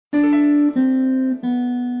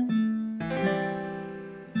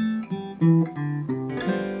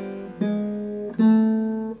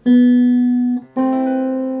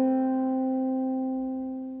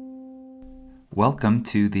Welcome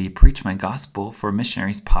to the Preach My Gospel for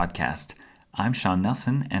Missionaries podcast. I'm Sean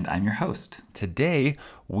Nelson, and I'm your host. Today,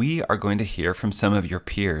 we are going to hear from some of your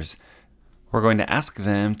peers. We're going to ask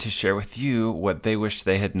them to share with you what they wish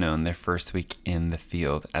they had known their first week in the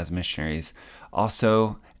field as missionaries.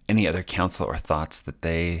 Also, any other counsel or thoughts that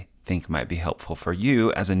they think might be helpful for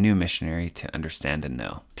you as a new missionary to understand and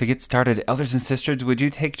know. To get started, elders and sisters, would you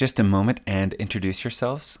take just a moment and introduce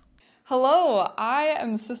yourselves? Hello, I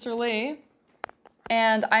am Sister Lee,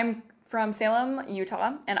 and I'm from Salem,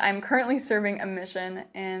 Utah, and I'm currently serving a mission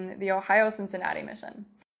in the Ohio-Cincinnati mission.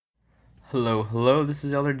 Hello, this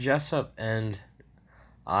is Elder Jessup, and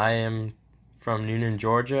I am from Noonan,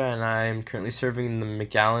 Georgia, and I am currently serving in the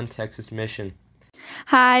McAllen, Texas mission.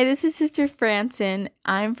 Hi, this is Sister Franson.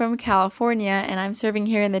 I'm from California, and I'm serving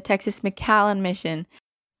here in the Texas McAllen mission.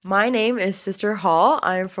 My name is Sister Hall.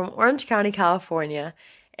 I'm from Orange County, California,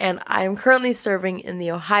 and I am currently serving in the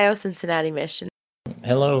Ohio-Cincinnati mission.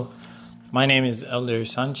 Hello, my name is Elder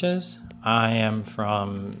Sanchez. I am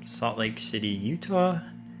from Salt Lake City, Utah.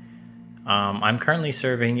 I'm currently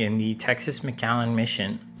serving in the Texas McAllen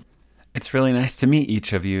mission. It's really nice to meet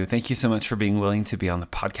each of you. Thank you so much for being willing to be on the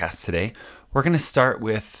podcast today. We're going to start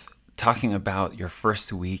with talking about your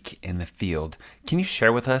first week in the field. Can you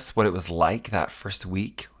share with us what it was like that first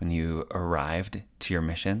week when you arrived to your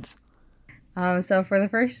missions? So for the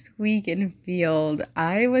first week in field,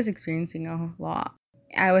 I was experiencing a lot.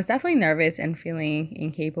 I was definitely nervous and feeling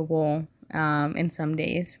incapable in some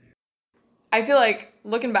days. I feel like,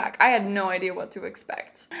 looking back, I had no idea what to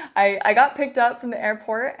expect. I got picked up from the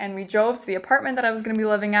airport, and we drove to the apartment that I was going to be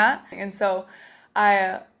living at. And so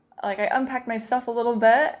I unpacked my stuff a little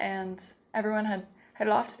bit, and everyone had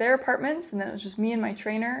headed off to their apartments, and then it was just me and my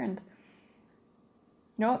trainer, and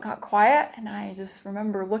it got quiet, and I just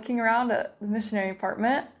remember looking around at the missionary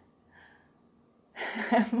apartment.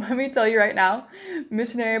 And let me tell you right now,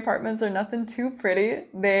 missionary apartments are nothing too pretty.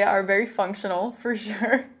 They are very functional, for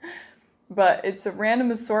sure. But it's a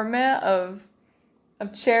random assortment of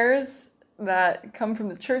chairs that come from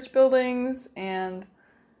the church buildings and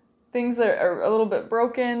things that are a little bit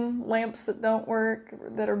broken, lamps that don't work,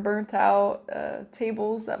 that are burnt out,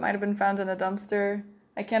 tables that might have been found in a dumpster.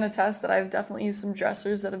 I can attest that I've definitely used some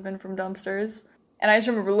dressers that have been from dumpsters. And I just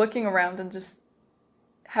remember looking around and just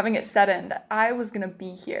having it set in that I was going to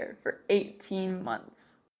be here for 18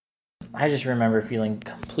 months. I just remember feeling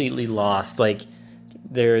completely lost. Like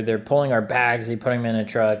they're pulling our bags, they put them in a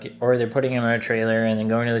truck, or they're putting them in a trailer, and then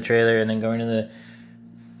going to the trailer, and then going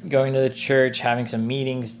to the church, having some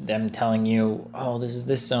meetings, them telling you, oh, this is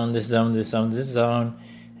this zone, this zone, this zone, this zone,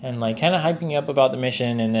 and like kind of hyping you up about the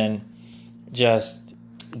mission, and then just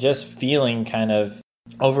feeling kind of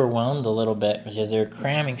overwhelmed a little bit because they're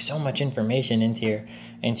cramming so much information into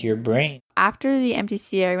your brain. After the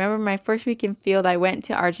MTC, I remember my first week in field, I went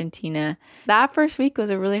to Argentina. That first week was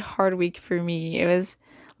a really hard week for me. It was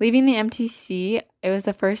leaving the MTC. It was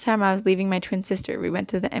the first time I was leaving my twin sister. We went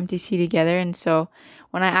to the MTC together, and so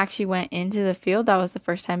when I actually went into the field, that was the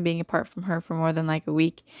first time being apart from her for more than like a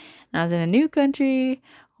week. And I was in a new country,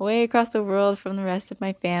 way across the world from the rest of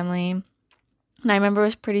my family. And I remember it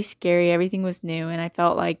was pretty scary. Everything was new, and I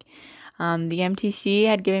felt like the MTC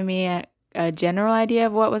had given me a general idea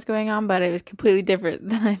of what was going on, but it was completely different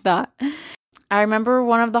than I thought. I remember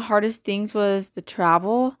one of the hardest things was the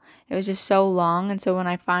travel. It was just so long, and so when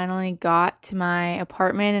I finally got to my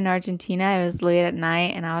apartment in Argentina, it was late at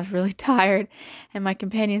night, and I was really tired, and my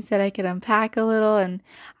companion said I could unpack a little, and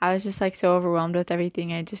I was just like so overwhelmed with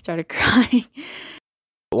everything, I just started crying.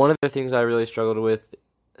 One of the things I really struggled with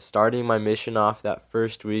starting my mission off that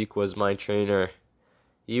first week was my trainer.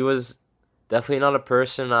 He was definitely not a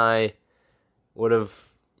person I would have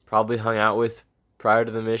probably hung out with prior to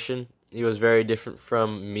the mission. He was very different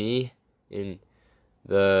from me in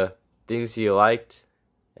the things he liked,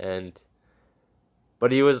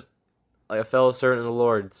 but he was like a fellow servant of the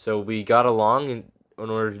Lord, so we got along in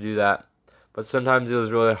order to do that. But sometimes it was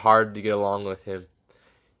really hard to get along with him.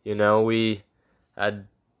 We had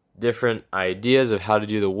different ideas of how to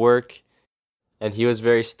do the work, and he was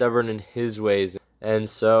very stubborn in his ways, and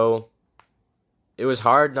so it was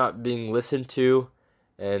hard not being listened to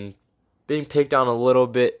and being picked on a little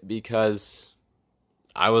bit because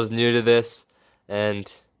I was new to this,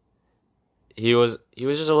 and he was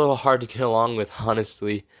just a little hard to get along with,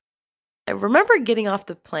 honestly. I remember getting off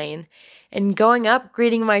the plane and going up,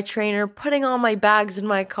 greeting my trainer, putting all my bags in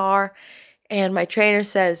my car, and my trainer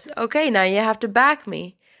says, okay, now you have to back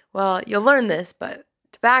me. Well, you'll learn this, but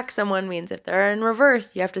to back someone means if they're in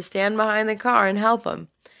reverse, you have to stand behind the car and help them.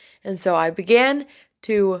 And so I began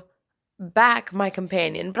to back my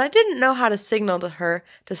companion, but I didn't know how to signal to her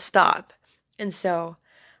to stop. And so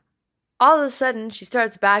all of a sudden she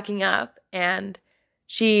starts backing up and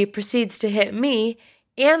she proceeds to hit me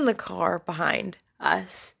and the car behind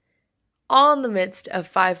us, all in the midst of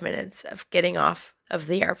 5 minutes of getting off of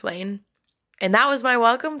the airplane. And that was my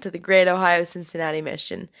welcome to the Great Ohio Cincinnati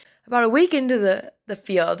Mission. About a week into the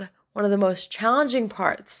field, one of the most challenging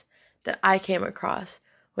parts that I came across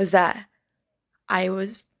was that I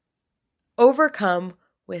was overcome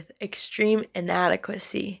with extreme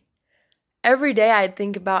inadequacy. Every day I'd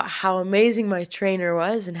think about how amazing my trainer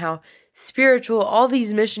was and how spiritual all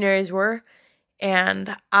these missionaries were,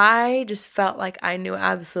 and I just felt like I knew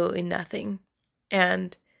absolutely nothing.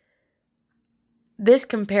 And this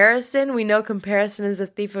comparison, we know comparison is the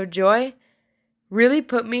thief of joy, really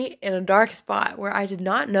put me in a dark spot where I did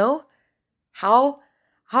not know how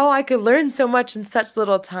I could learn so much in such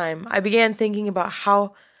little time. I began thinking about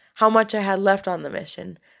how much I had left on the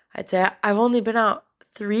mission. I'd say I've only been out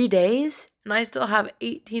 3 days and I still have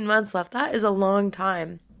 18 months left. That is a long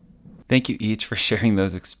time. Thank you each for sharing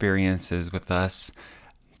those experiences with us.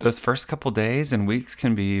 Those first couple days and weeks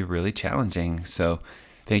can be really challenging. So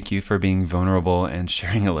thank you for being vulnerable and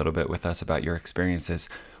sharing a little bit with us about your experiences.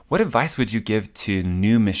 What advice would you give to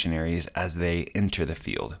new missionaries as they enter the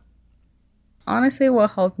field? Honestly,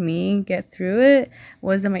 what helped me get through it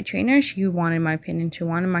was that my trainer, she wanted my opinion, she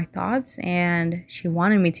wanted my thoughts, and she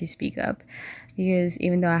wanted me to speak up. Because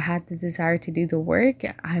even though I had the desire to do the work,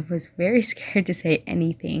 I was very scared to say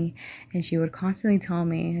anything. And she would constantly tell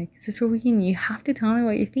me, like, Sister Weekend, you have to tell me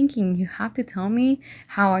what you're thinking. You have to tell me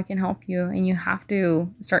how I can help you. And you have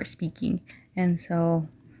to start speaking. And so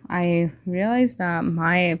I realized that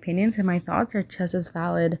my opinions and my thoughts are just as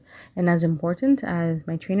valid and as important as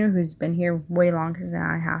my trainer, who's been here way longer than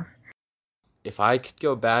I have. If I could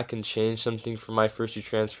go back and change something for my first 2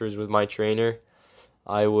 transfers with my trainer,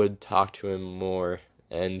 I would talk to him more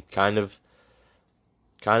and kind of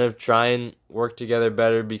try and work together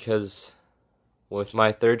better, because with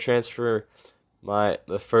my 3rd transfer,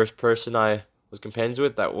 the first person I was companions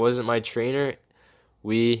with that wasn't my trainer,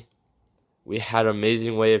 we had an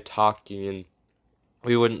amazing way of talking, and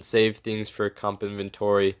we wouldn't save things for comp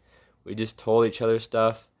inventory. We just told each other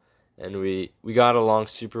stuff, and we got along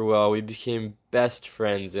super well. We became best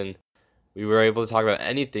friends, and we were able to talk about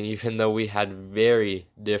anything, even though we had very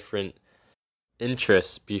different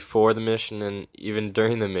interests before the mission and even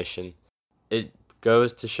during the mission. It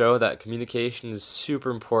goes to show that communication is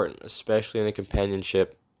super important, especially in a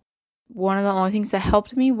companionship. One of the only things that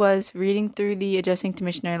helped me was reading through the Adjusting to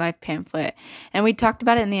Missionary Life pamphlet. And we talked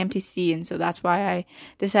about it in the MTC, and so that's why I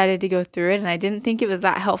decided to go through it. And I didn't think it was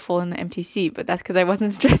that helpful in the MTC, but that's because I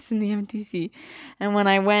wasn't stressed in the MTC. And when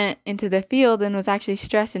I went into the field and was actually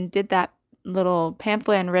stressed and did that little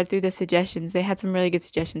pamphlet and read through the suggestions, they had some really good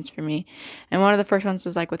suggestions for me. And one of the first ones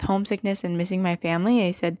was like with homesickness and missing my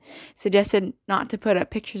family. They suggested not to put up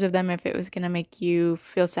pictures of them if it was going to make you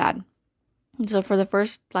feel sad. And so for the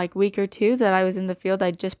first week or 2 that I was in the field, I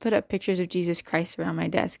just put up pictures of Jesus Christ around my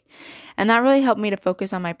desk. And that really helped me to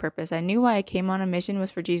focus on my purpose. I knew why I came on a mission was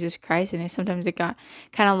for Jesus Christ, and sometimes it got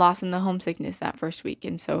kind of lost in the homesickness that first week.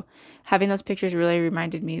 And so having those pictures really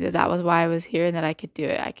reminded me that was why I was here and that I could do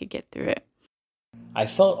it. I could get through it. I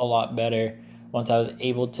felt a lot better once I was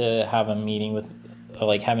able to have a meeting with,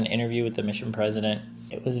 have an interview with the mission president.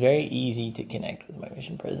 It was very easy to connect with my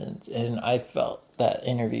mission president, and I felt that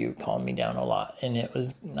interview calmed me down a lot, and it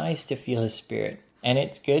was nice to feel his spirit. And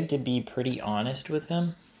it's good to be pretty honest with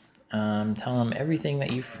him. Tell him everything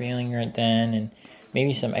that you're feeling right then, and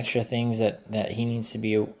maybe some extra things that he needs to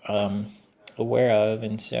be aware of.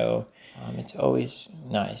 And so it's always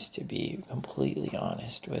nice to be completely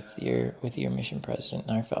honest with your mission president,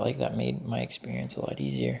 and I felt like that made my experience a lot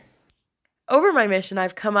easier. Over my mission,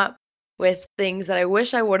 I've come up with things that I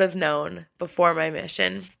wish I would have known before my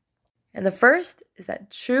mission. And the first is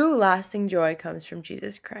that true lasting joy comes from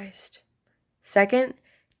Jesus Christ. Second,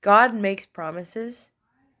 God makes promises.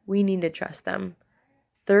 We need to trust them.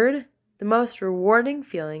 Third, the most rewarding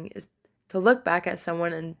feeling is to look back at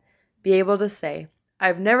someone and be able to say,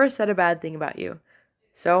 I've never said a bad thing about you,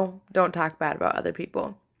 so don't talk bad about other people.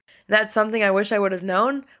 And that's something I wish I would have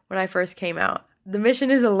known when I first came out. The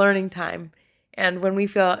mission is a learning time. And when we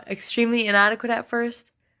feel extremely inadequate at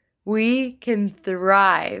first, we can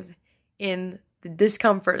thrive in the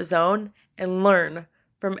discomfort zone and learn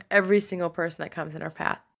from every single person that comes in our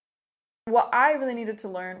path. What I really needed to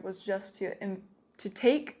learn was just to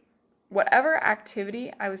take whatever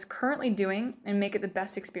activity I was currently doing and make it the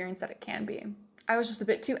best experience that it can be. I was just a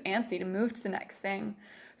bit too antsy to move to the next thing.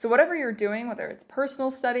 So whatever you're doing, whether it's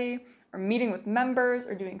personal study or meeting with members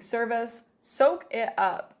or doing service, soak it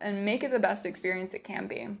up and make it the best experience it can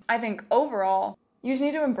be. I think overall, you just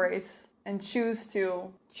need to embrace and choose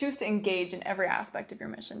to engage in every aspect of your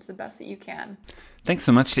mission to the best that you can. Thanks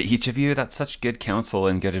so much to each of you. That's such good counsel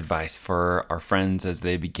and good advice for our friends as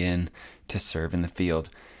they begin to serve in the field.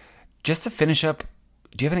 Just to finish up,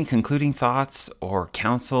 do you have any concluding thoughts or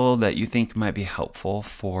counsel that you think might be helpful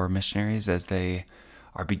for missionaries as they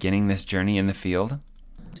are beginning this journey in the field?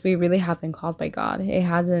 We really have been called by God.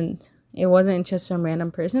 It wasn't just some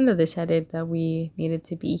random person that decided that we needed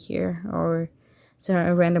to be here, or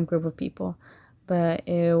a random group of people, but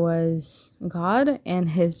it was God and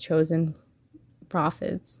his chosen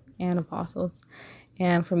prophets and apostles.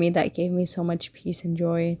 And for me, that gave me so much peace and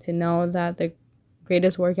joy to know that the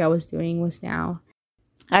greatest work I was doing was now.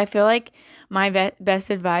 I feel like my best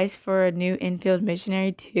advice for a new infield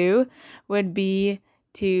missionary too would be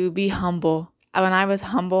to be humble. When I was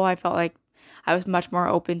humble, I felt like I was much more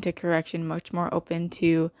open to correction, much more open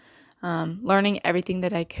to learning everything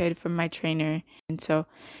that I could from my trainer. And so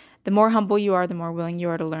the more humble you are, the more willing you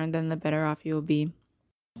are to learn, then the better off you will be.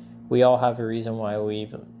 We all have a reason why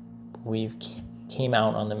we've came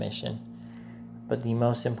out on the mission. But the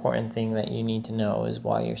most important thing that you need to know is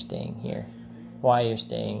why you're staying here, why you're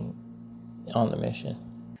staying on the mission.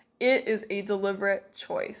 It is a deliberate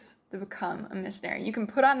choice to become a missionary. You can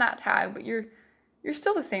put on that tag, but you're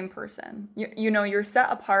still the same person. You're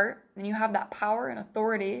set apart, and you have that power and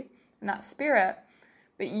authority and that spirit,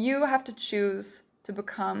 but you have to choose to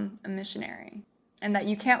become a missionary, and that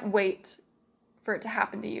you can't wait for it to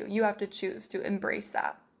happen to you. You have to choose to embrace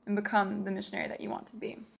that and become the missionary that you want to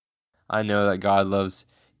be. I know that God loves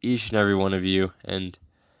each and every one of you, and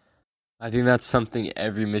I think that's something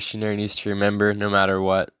every missionary needs to remember no matter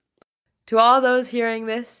what. To all those hearing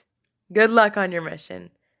this, good luck on your mission.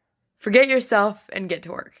 Forget yourself and get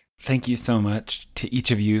to work. Thank you so much to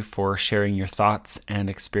each of you for sharing your thoughts and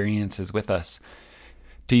experiences with us.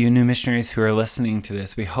 To you new missionaries who are listening to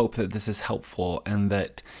this, we hope that this is helpful and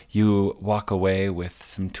that you walk away with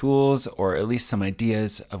some tools or at least some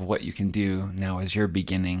ideas of what you can do now as you're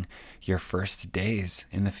beginning your first days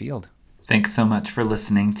in the field. Thanks so much for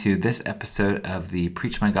listening to this episode of the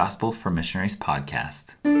Preach My Gospel for Missionaries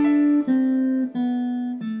podcast.